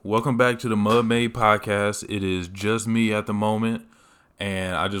Welcome back to the Mud Made Podcast. It is just me at the moment,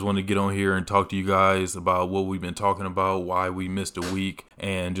 and I just want to get on here and talk to you guys about what we've been talking about, why we missed a week,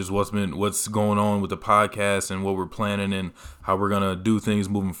 and just what's going on with the podcast and what we're planning and how we're gonna do things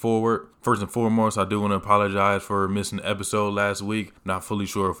moving forward. First and foremost, I do want to apologize for missing an episode last week. Not fully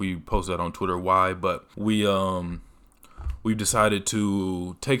sure if we posted that on Twitter why, but we've decided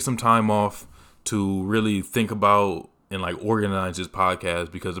to take some time off to really think about and organize this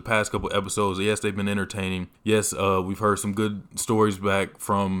podcast, because the past couple episodes, yes, they've been entertaining. Yes, we've heard some good stories back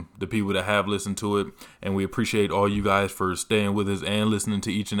from the people that have listened to it, and we appreciate all you guys for staying with us and listening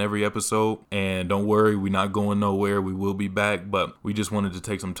to each and every episode. And don't worry, we're not going nowhere. We will be back, but we just wanted to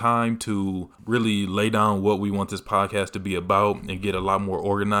take some time to really lay down what we want this podcast to be about and get a lot more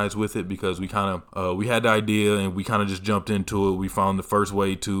organized with it, because we had the idea and we kind of just jumped into it. We found the first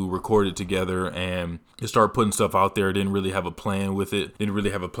way to record it together and just start putting stuff out there. Didn't really have a plan with it. Didn't really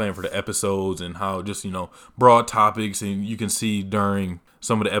have a plan for the episodes and how just, broad topics. And you can see during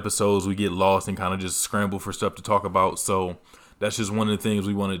some of the episodes we get lost and kind of just scramble for stuff to talk about. So that's just one of the things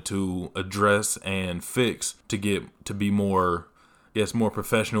we wanted to address and fix to get to be more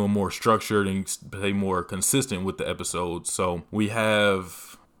professional and more structured and stay more consistent with the episodes. So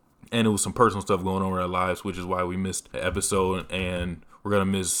and it was some personal stuff going on in our lives, which is why we missed the episode, and we're going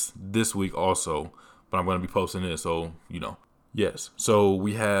to miss this week also. But I'm going to be posting it, so, Yes. So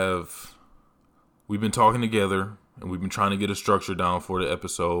we've been talking together, and we've been trying to get a structure down for the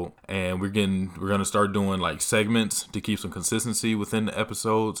episode. And we're going to start doing segments to keep some consistency within the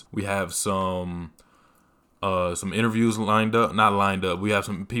episodes. We have some interviews not lined up. We have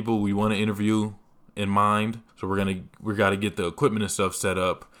some people we want to interview in mind. So we got to get the equipment and stuff set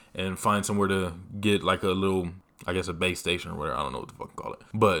up and find somewhere to get a little, I guess, a base station or whatever. I don't know what to fucking call it.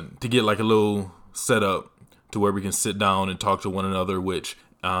 But to get a little set up to where we can sit down and talk to one another, which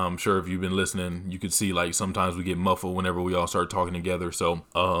I'm sure if you've been listening, you could see sometimes we get muffled whenever we all start talking together. So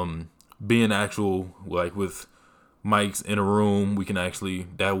being actual, with mics in a room,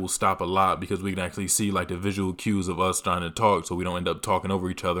 that will stop a lot, because we can actually see the visual cues of us trying to talk, so we don't end up talking over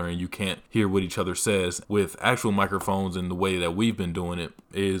each other and you can't hear what each other says. With actual microphones and the way that we've been doing it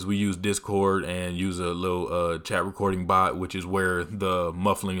is we use Discord and use a little chat recording bot, which is where the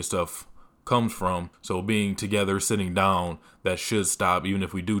muffling and stuff comes from. So being together, sitting down, that should stop. Even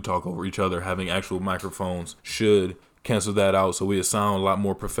if we do talk over each other, having actual microphones should cancel that out, so we'll sound a lot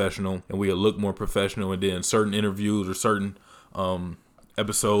more professional and we'll look more professional. And then certain interviews or certain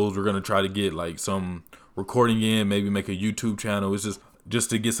episodes, we're going to try to get some recording in, maybe make a YouTube channel. It's just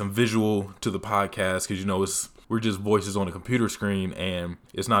to get some visual to the podcast, because we're just voices on a computer screen, and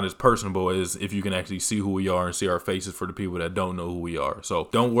it's not as personable as if you can actually see who we are and see our faces for the people that don't know who we are. So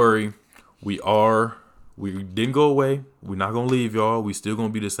don't worry, we didn't go away. We're not going to leave y'all. We still going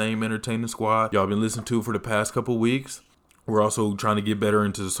to be the same entertaining squad y'all been listening to for the past couple weeks. We're also trying to get better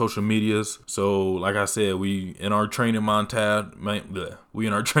into the social medias. So like I said, we in our training montage.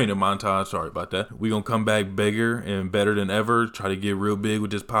 Sorry about that. We're going to come back bigger and better than ever. Try to get real big with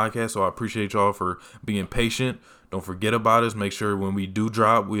this podcast. So I appreciate y'all for being patient. Don't forget about us. Make sure when we do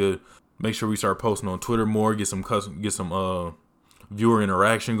drop, we'll make sure we start posting on Twitter more. Get some viewer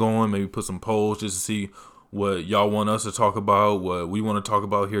interaction going. Maybe put some polls just to see what y'all want us to talk about, what we want to talk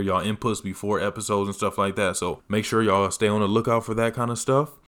about here, y'all inputs before episodes and stuff like that. So make sure y'all stay on the lookout for that kind of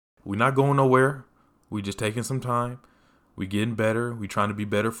stuff. We're not going nowhere. We just taking some time. We getting better. We trying to be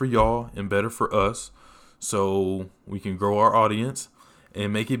better for y'all and better for us, so we can grow our audience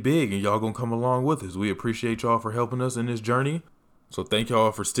and make it big, and y'all gonna come along with us. We appreciate y'all for helping us in this journey. So thank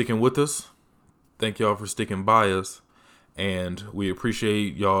y'all for sticking with us. Thank y'all for sticking by us. And we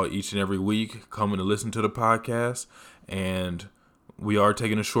appreciate y'all each and every week coming to listen to the podcast. And we are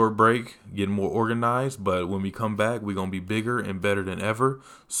taking a short break, getting more organized. But when we come back, we're going to be bigger and better than ever.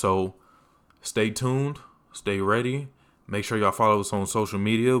 So stay tuned. Stay ready. Make sure y'all follow us on social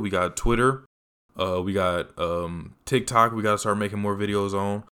media. We got Twitter. We got TikTok. We got to start making more videos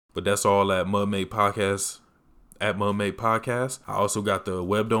on. But that's all at Mud Made Podcast. At Mud Made Podcast. I also got the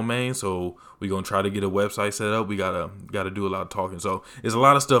web domain, so we're gonna try to get a website set up. We gotta do a lot of talking. So there's a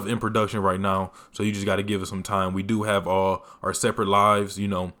lot of stuff in production right now. So you just gotta give us some time. We do have all our separate lives.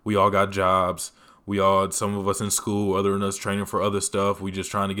 We all got jobs. Some of us in school, other than us training for other stuff. We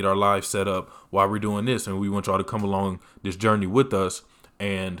just trying to get our lives set up while we're doing this, and we want y'all to come along this journey with us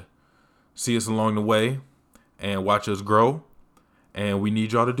and see us along the way and watch us grow. And we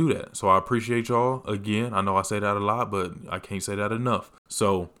need y'all to do that. So I appreciate y'all again. I know I say that a lot, but I can't say that enough.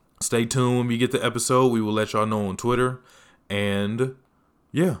 So stay tuned when we get the episode. We will let y'all know on Twitter. And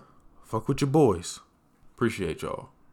yeah, fuck with your boys. Appreciate y'all.